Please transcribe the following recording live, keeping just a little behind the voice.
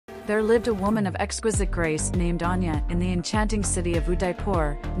There lived a woman of exquisite grace named Anya in the enchanting city of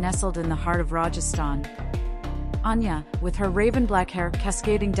Udaipur, nestled in the heart of Rajasthan. Anya, with her raven-black hair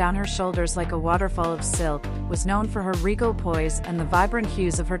cascading down her shoulders like a waterfall of silk, was known for her regal poise and the vibrant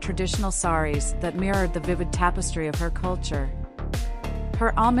hues of her traditional saris that mirrored the vivid tapestry of her culture.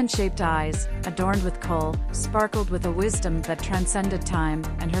 Her almond-shaped eyes, adorned with kohl, sparkled with a wisdom that transcended time,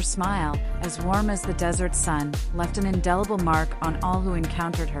 and her smile, as warm as the desert sun, left an indelible mark on all who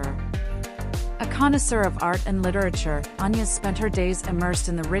encountered her. A connoisseur of art and literature, Anya spent her days immersed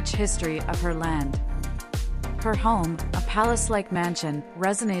in the rich history of her land. Her home, a palace-like mansion,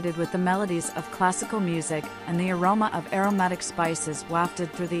 resonated with the melodies of classical music and the aroma of aromatic spices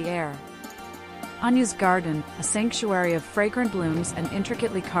wafted through the air. Anya's garden, a sanctuary of fragrant blooms and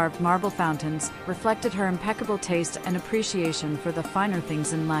intricately carved marble fountains, reflected her impeccable taste and appreciation for the finer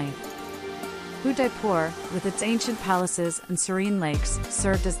things in life. Udaipur, with its ancient palaces and serene lakes,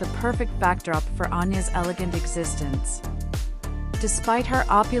 served as the perfect backdrop for Anya's elegant existence. Despite her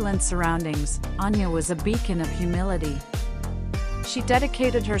opulent surroundings, Anya was a beacon of humility. She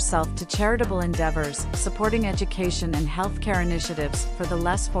dedicated herself to charitable endeavors, supporting education and healthcare initiatives for the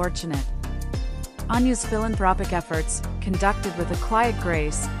less fortunate. Anya's philanthropic efforts, conducted with a quiet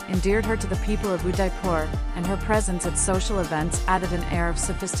grace, endeared her to the people of Udaipur, and her presence at social events added an air of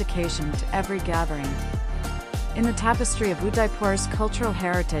sophistication to every gathering. In the tapestry of Udaipur's cultural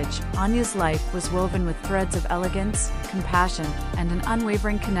heritage, Anya's life was woven with threads of elegance, compassion, and an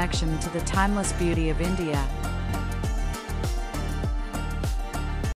unwavering connection to the timeless beauty of India.